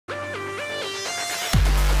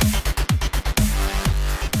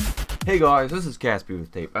Hey guys, this is Caspi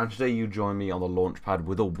with Tape, and today you join me on the launch pad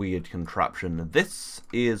with a weird contraption. This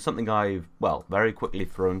is something I've, well, very quickly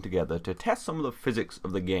thrown together to test some of the physics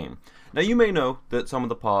of the game. Now you may know that some of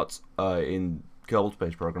the parts in Kerbal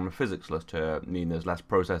Space Program are physics-less, to mean there's less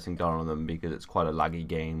processing done on them because it's quite a laggy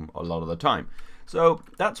game a lot of the time. So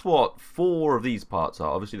that's what 4 of these parts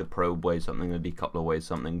are. Obviously the probe weighs something, the decoupler weighs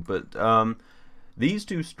something, but these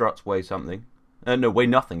 2 struts weigh something. No, weigh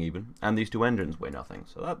nothing even, and these 2 engines weigh nothing.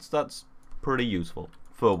 So that's pretty useful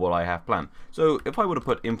for what I have planned. So if I were to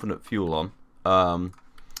put infinite fuel on,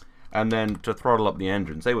 and then to throttle up the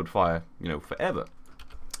engines, they would fire, you know, forever.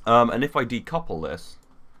 And if I decouple this,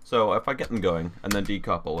 so if I get them going and then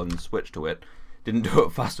decouple and switch to it, didn't do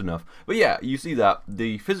it fast enough. But yeah, you see that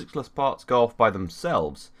the physicsless parts go off by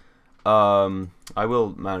themselves. I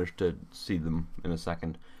will manage to see them in a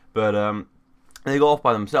second, but they go off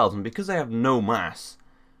by themselves, and because they have no mass,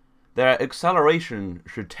 their acceleration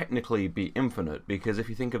should technically be infinite, because if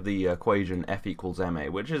you think of the equation F equals ma,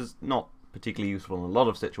 which is not particularly useful in a lot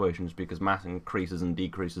of situations because mass increases and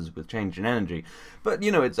decreases with change in energy, but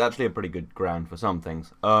you know, it's actually a pretty good ground for some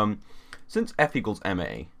things. Since F equals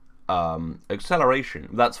ma, acceleration,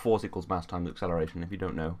 that's force equals mass times acceleration, if you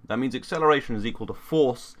don't know. That means acceleration is equal to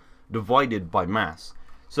force divided by mass.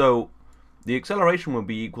 So the acceleration will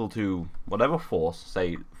be equal to whatever force,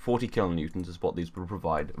 say 40 kilonewtons is what these will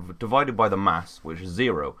provide, divided by the mass, which is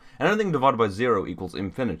 0. And anything divided by 0 equals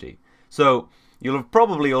infinity. So you'll have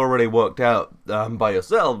probably already worked out by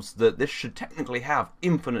yourselves that this should technically have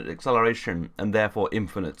infinite acceleration and therefore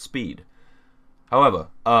infinite speed. However,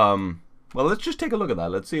 well, let's just take a look at that.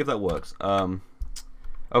 Let's see if that works.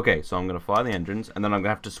 Okay, so I'm going to fire the engines, and then I'm going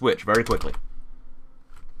to have to switch very quickly.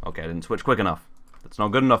 Okay, I didn't switch quick enough. That's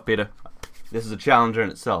not good enough, Peter. This is a challenger in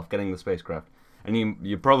itself, getting the spacecraft. And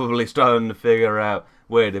you're probably starting to figure out,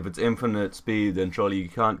 wait, if it's infinite speed, then surely you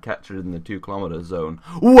can't catch it in the 2-kilometer zone.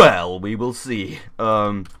 Well, we will see.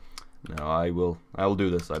 No, I will do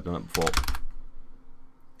this. I've done it before.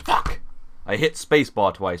 Fuck! I hit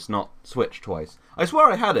spacebar twice, not switch twice. I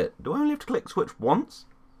swear I had it. Do I only have to click switch once?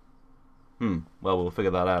 Well, we'll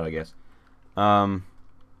figure that out, I guess.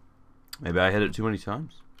 Maybe I hit it too many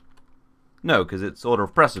times. No, because it's order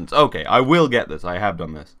of precedence. Okay, I will get this. I have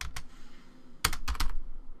done this.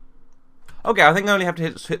 Okay, I think I only have to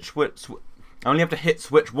hit switch. I only have to hit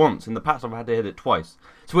switch once. In the past, I've had to hit it twice.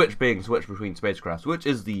 Switch being switch between spacecrafts, which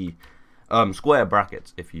is the square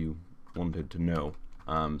brackets, if you wanted to know.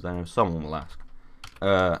 I know someone will ask.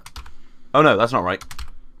 Oh no, that's not right.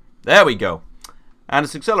 There we go. And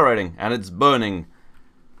it's accelerating, and it's burning.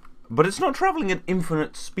 But it's not traveling at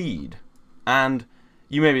infinite speed. And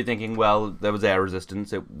you may be thinking, well, there was air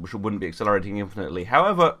resistance, it wouldn't be accelerating infinitely.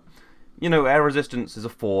 However, you know, air resistance is a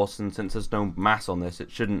force, and since there's no mass on this,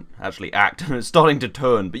 it shouldn't actually act, and it's starting to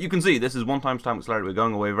turn. But you can see, this is 1 times time accelerator, we're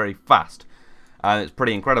going away very fast. And it's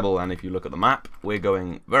pretty incredible, and if you look at the map, we're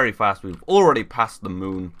going very fast. We've already passed the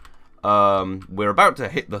moon. We're about to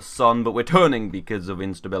hit the sun, but we're turning because of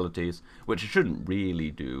instabilities, which it shouldn't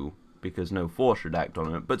really do, because no force should act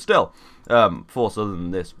on it. But still, force other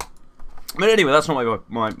than this. But anyway, that's not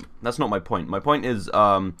my point. My point is,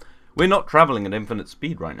 we're not traveling at infinite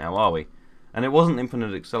speed right now, are we? And it wasn't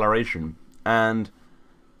infinite acceleration. And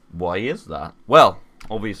why is that? Well,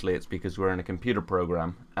 obviously it's because we're in a computer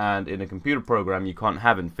program, and in a computer program you can't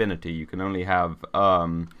have infinity. You can only have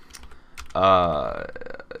what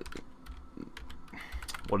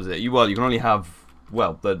is it? Well, you can only have,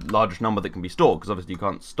 well, the largest number that can be stored, because obviously you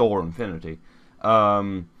can't store infinity.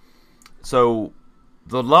 So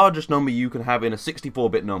the largest number you can have in a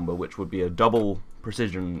 64-bit number, which would be a double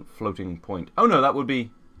precision floating point. Oh no, that would be,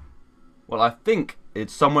 well, I think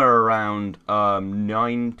it's somewhere around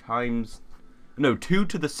 9 times, no, 2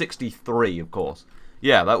 to the 63, of course.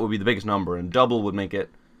 Yeah, that would be the biggest number, and double would make it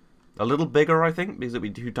a little bigger, I think, because it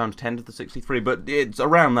would be 2 times 10 to the 63, but it's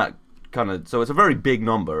around that kind of, so it's a very big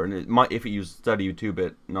number, and it might, if it uses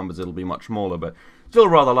 32-bit numbers, it'll be much smaller, but still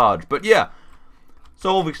rather large. But yeah,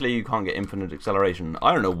 so obviously you can't get infinite acceleration.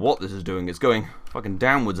 I don't know what this is doing. It's going fucking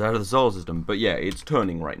downwards out of the solar system. But yeah, it's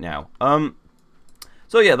turning right now.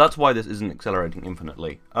 So yeah, that's why this isn't accelerating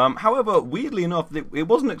infinitely. However, weirdly enough, it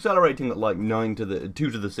wasn't accelerating at like 2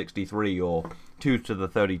 to the 63 or 2 to the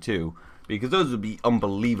 32, because those would be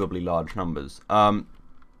unbelievably large numbers.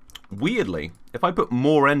 Weirdly, if I put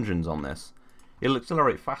more engines on this, it'll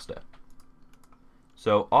accelerate faster.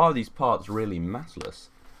 So are these parts really massless?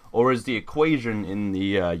 Or is the equation in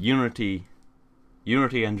the Unity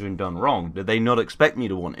engine done wrong? Did they not expect me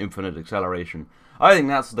to want infinite acceleration? I think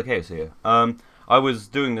that's the case here. I was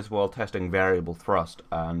doing this while testing variable thrust,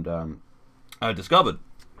 and I discovered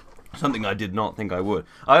Something I did not think I would.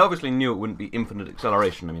 I obviously knew it wouldn't be infinite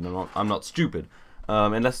acceleration. I mean, I'm not stupid.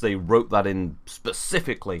 Unless they wrote that in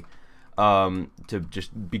specifically to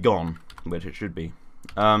just be gone, which it should be.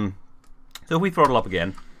 So if we throttle up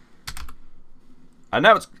again, and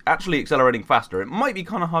now it's actually accelerating faster. It might be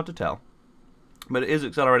kind of hard to tell, but it is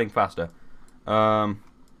accelerating faster.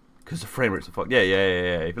 Because the frame rates are fucked. Yeah.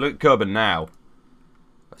 If you look at Kerbal now,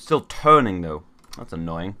 it's still turning though. That's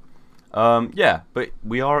annoying. Yeah, but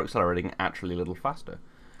we are accelerating actually a little faster,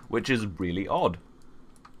 which is really odd.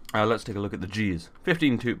 Let's take a look at the Gs.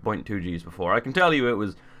 15.2 Gs before. I can tell you it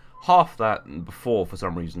was half that before for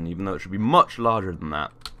some reason, even though it should be much larger than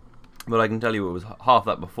that. But I can tell you it was half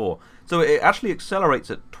that before. So it actually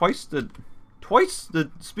accelerates at twice the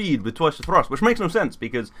speed with twice the thrust, which makes no sense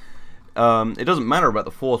because it doesn't matter about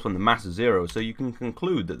the force when the mass is 0, so you can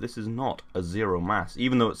conclude that this is not a 0 mass,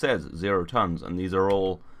 even though it says 0 tons, and these are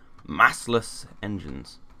all massless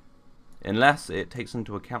engines. Unless it takes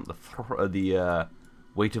into account the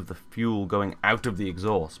weight of the fuel going out of the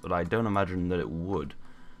exhaust, but I don't imagine that it would.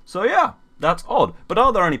 So yeah, that's odd. But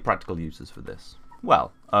are there any practical uses for this?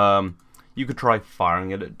 Well, you could try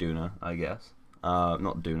firing it at Duna, I guess.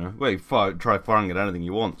 Not Duna. Well, try firing it at anything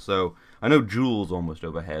you want. So I know Joule's almost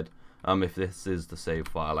overhead. If this is the save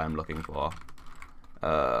file I'm looking for.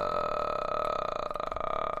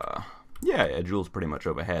 Yeah, Joule's pretty much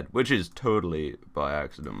overhead, which is totally by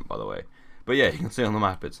accident, by the way. But yeah, you can see on the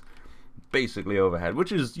map it's basically overhead,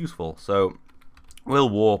 which is useful. So we'll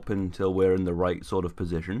warp until we're in the right sort of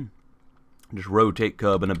position. Just rotate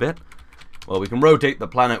Kerbal a bit. Well, we can rotate the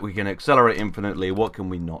planet, we can accelerate infinitely. What can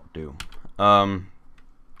we not do?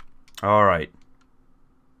 Alright.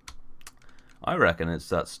 I reckon it's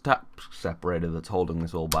that step separator that's holding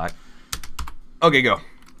this all back. Okay, go.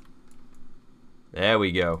 There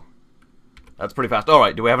we go. That's pretty fast.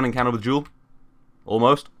 Alright, do we have an encounter with Joule?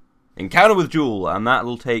 Almost. Encounter with Joule, and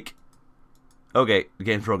that'll take... Okay, the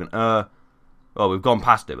game's broken. Well, we've gone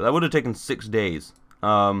past it, but that would have taken 6 days.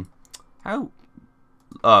 How...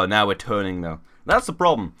 Oh, now we're turning, though. That's the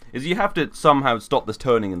problem, is you have to somehow stop this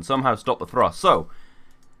turning and somehow stop the thrust. So,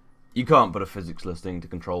 you can't put a physicsless thing to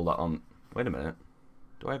control that on... Wait a minute.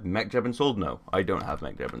 Do I have MechJeb installed? No, I don't have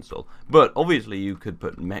MechJeb installed. But, obviously, you could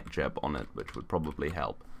put MechJeb on it, which would probably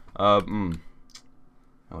help. That would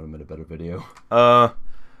have made a better video.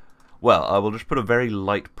 Well, I will just put a very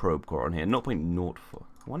light probe core on here. 0.04.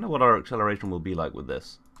 I wonder what our acceleration will be like with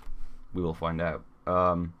this. We will find out.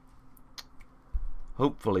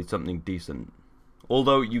 Hopefully something decent.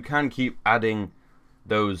 Although you can keep adding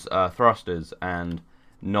those thrusters and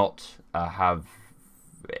not have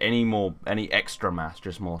any extra mass,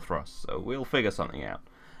 just more thrust. So we'll figure something out.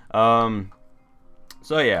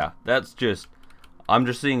 So yeah, that's just... I'm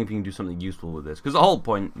just seeing if you can do something useful with this. Because the whole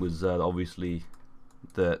point was obviously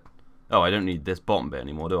that... Oh, I don't need this bottom bit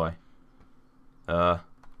anymore, do I? Oh,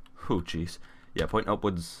 jeez. Yeah, point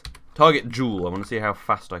upwards. Target Joule. I want to see how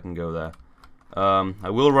fast I can go there. I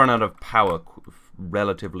will run out of power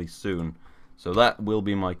relatively soon. So that will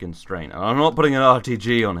be my constraint. And I'm not putting an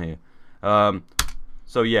RTG on here.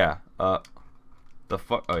 So yeah. The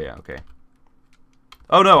fuck... Oh yeah, okay.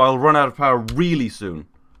 Oh no, I'll run out of power really soon.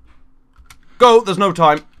 Go! There's no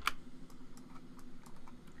time!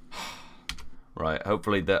 Right,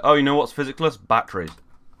 hopefully the... Oh, you know what's physicless? Batteries.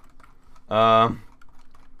 How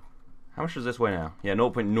much does this weigh now? Yeah,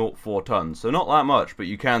 0.04 tons. So not that much, but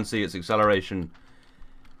you can see its acceleration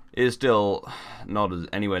is still not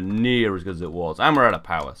anywhere near as good as it was. And we're out of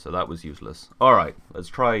power, so that was useless. Alright, let's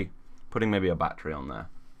try putting maybe a battery on there.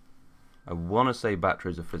 I want to say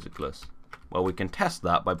batteries are physicless. Well, we can test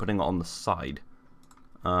that by putting it on the side.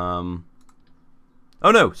 Oh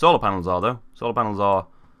no, solar panels are though. Solar panels are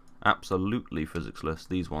absolutely physicsless,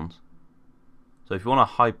 these ones. So if you want a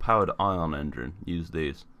high-powered ion engine, use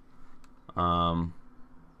these. Yeah,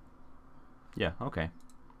 okay.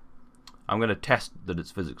 I'm going to test that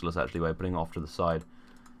it's physicsless actually by putting it off to the side.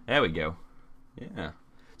 There we go. Yeah.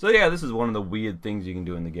 So yeah, this is one of the weird things you can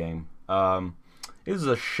do in the game. It is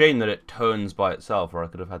a shame that it turns by itself, or I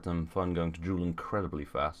could have had some fun going to Joule incredibly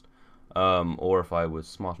fast. Or if I was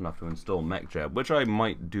smart enough to install MechJeb, which I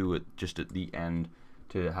might do it just at the end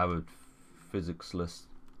to have a physicsless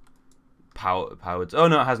powered. Oh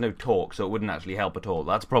no, it has no torque, so it wouldn't actually help at all.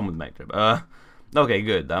 That's a problem with MechJeb. Okay,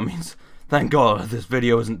 good. That means, thank God, this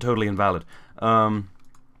video isn't totally invalid.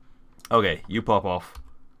 Okay, you pop off.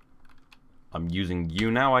 I'm using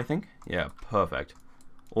you now, I think. Yeah, perfect.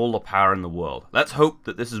 All the power in the world. Let's hope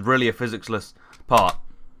that this is really a physicsless part.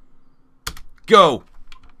 Go!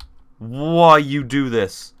 Why you do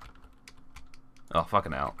this? Oh,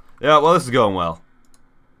 fucking hell. Yeah, well, this is going well.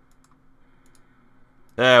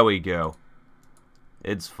 There we go.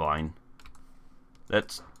 It's fine.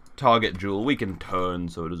 Let's target Jewel. We can turn,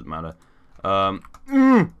 so it doesn't matter. I've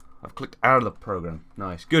clicked out of the program.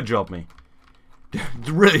 Nice. Good job, me.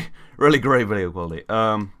 really, really great video quality.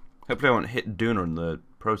 Hopefully I won't hit Duna in the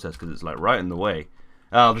process, because it's like right in the way.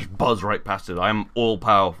 I'll just buzz right past it. I'm all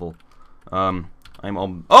powerful. I'm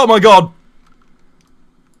on... Oh my god!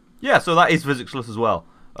 Yeah, so that is physicsless as well.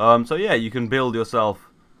 So yeah, you can build yourself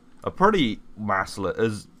a pretty masslet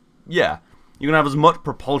as... Yeah, you can have as much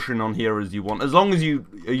propulsion on here as you want, as long as you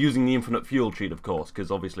are using the infinite fuel cheat, of course,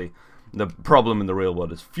 because obviously the problem in the real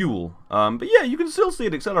world is fuel. But yeah, you can still see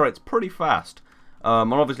it accelerates pretty fast.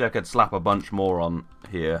 And obviously I could slap a bunch more on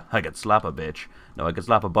here. I could slap a bitch. No, I could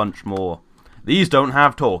slap a bunch more. These don't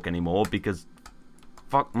have torque anymore because...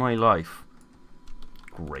 Fuck my life.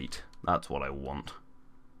 Great. That's what I want.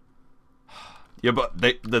 Yeah, but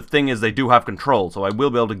the thing is they do have control, so I will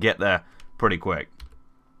be able to get there pretty quick.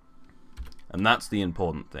 And that's the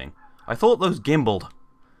important thing. I thought those gimbaled.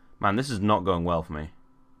 Man, this is not going well for me.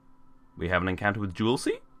 We have an encounter with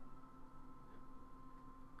Julesy?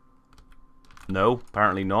 No,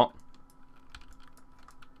 apparently not.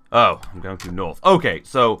 Oh, I'm going through north. Okay,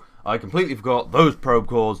 so I completely forgot those probe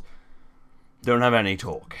cores don't have any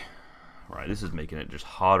torque. Right, this is making it just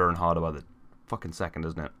harder and harder by the fucking second,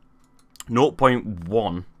 isn't it?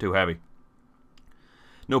 0.1, too heavy.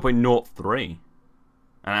 0.03.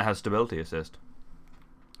 And it has stability assist.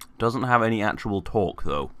 Doesn't have any actual torque,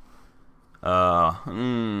 though.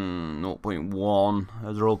 0.1.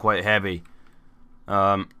 Those are all quite heavy.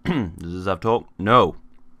 Does this have torque? No.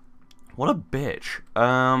 What a bitch.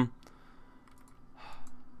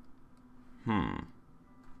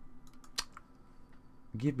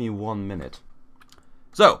 Give me 1 minute.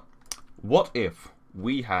 So, what if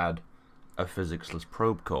we had a physicsless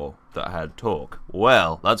probe core that had torque?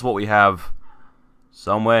 Well, that's what we have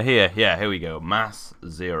somewhere here. Yeah, here we go. Mass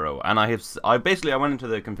 0. And I went into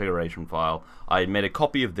the configuration file. I made a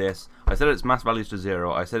copy of this. I set its mass values to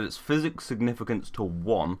 0. I set its physics significance to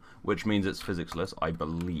 1, which means it's physicsless, I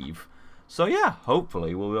believe. So yeah,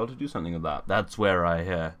 hopefully we'll be able to do something with that. That's where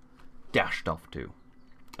I dashed off to.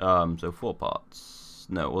 So 4 parts.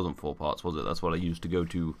 No, it wasn't 4 parts, was it? That's what I used to go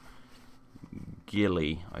to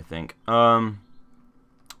Gilly, I think.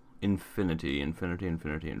 Infinity.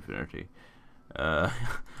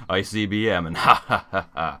 ICBM and ha ha ha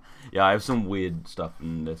ha. Yeah, I have some weird stuff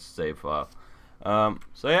in this save file.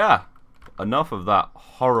 So yeah, enough of that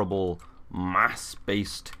horrible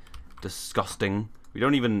mass-based disgusting. We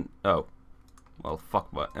don't even... Oh. Well,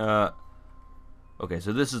 fuck what. Okay,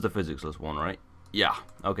 so this is the physicsless one, right? Yeah.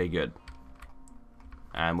 Okay, good.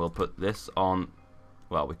 And we'll put this on...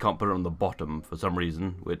 Well, we can't put it on the bottom for some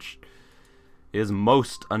reason, which is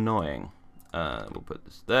most annoying. We'll put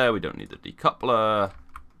this there. We don't need the decoupler.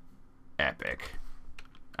 Epic.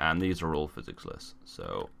 And these are all physicsless.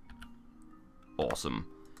 So, awesome.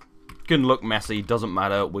 Can look messy. Doesn't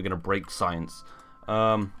matter. We're going to break science.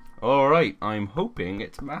 Alright. I'm hoping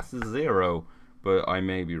it's mass 0. But I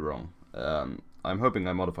may be wrong. I'm hoping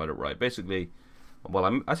I modified it right. Basically,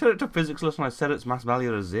 well, I set it to physicsless and I set its mass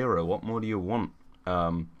value to 0. What more do you want?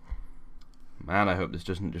 Man, I hope this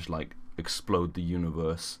doesn't just, like, explode the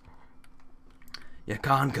universe. You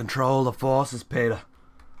can't control the forces, Peter.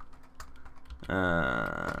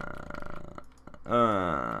 Yeah,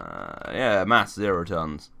 mass 0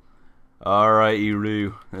 tons. Alright,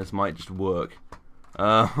 Eru. This might just work.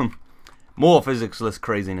 More physicsless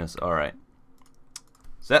craziness. Alright.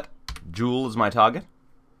 Set. Joule is my target.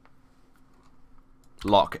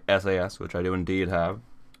 Lock SAS, which I do indeed have.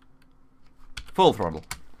 Full throttle.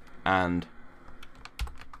 And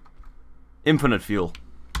infinite fuel.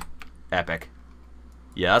 Epic.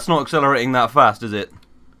 Yeah, that's not accelerating that fast, is it?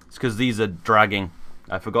 It's because these are dragging.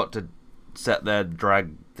 I forgot to set their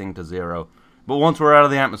drag thing to 0. But once we're out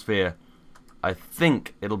of the atmosphere, I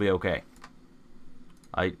think it'll be okay.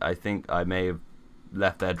 I think I may have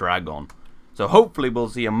left their drag on. So hopefully we'll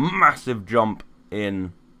see a massive jump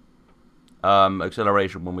in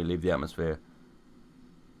acceleration when we leave the atmosphere.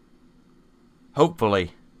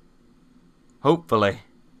 Hopefully. Hopefully.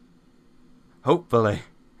 Hopefully.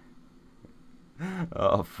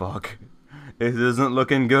 Oh, fuck. It isn't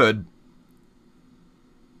looking good.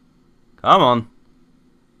 Come on.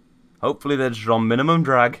 Hopefully they're just on minimum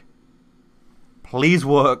drag. Please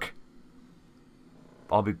work.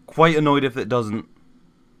 I'll be quite annoyed if it doesn't.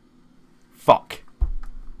 Fuck.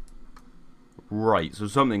 Right, so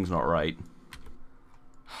something's not right.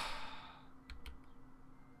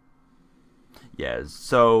 Yes,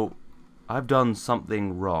 so I've done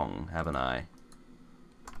something wrong, haven't I?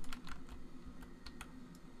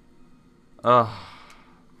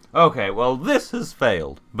 Okay, well, this has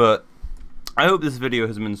failed, but I hope this video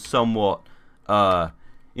has been somewhat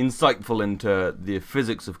insightful into the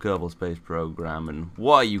physics of Kerbal Space Program and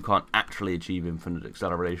why you can't actually achieve infinite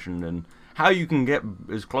acceleration and how you can get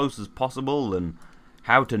as close as possible and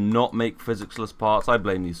how to not make physicsless parts. I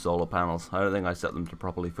blame these solar panels. I don't think I set them to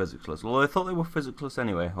properly physicsless, although I thought they were physicless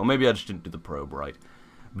anyway. Or maybe I just didn't do the probe right.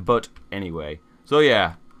 But anyway, so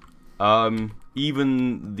yeah,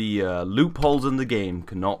 even the loopholes in the game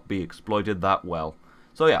cannot be exploited that well.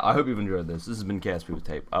 So yeah, I hope you've enjoyed this. This has been KSP with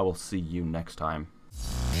Tape. I will see you next time.